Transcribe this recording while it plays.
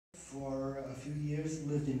for a few years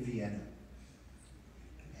lived in Vienna.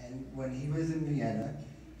 And when he was in Vienna,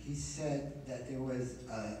 he said that there was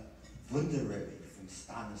a Wunderrebbe from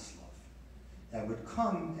Stanislav that would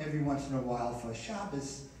come every once in a while for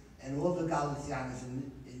Shabbos, and all the Galicians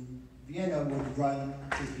in Vienna would run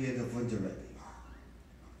to hear the Wunderrebbe.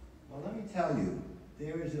 Well, let me tell you,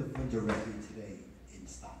 there is a Wunderrebbe today in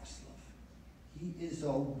Stanislav. He is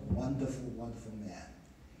a wonderful, wonderful man.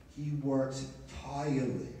 He works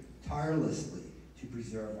tirelessly to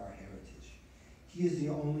preserve our heritage. He is the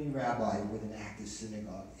only rabbi with an active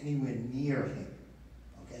synagogue anywhere near him.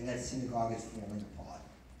 Okay, and that synagogue is falling apart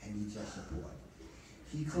and needs our support.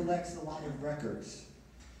 He collects a lot of records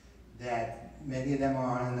that many of them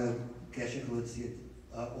are on the Gesher Galicia,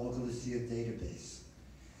 All Galicia database.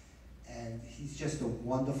 And he's just a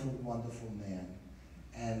wonderful, wonderful man.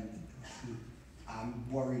 And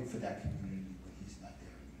I'm worried for that community when he's not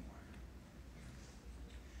there anymore.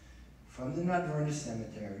 From the Nadworna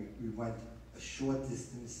cemetery, we went a short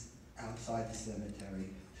distance outside the cemetery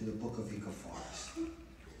to the Bukowinka forest.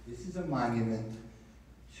 This is a monument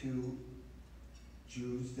to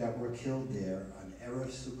Jews that were killed there on Erev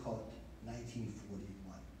Sukkot,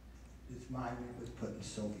 1941. This monument was put in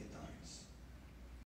Soviet times.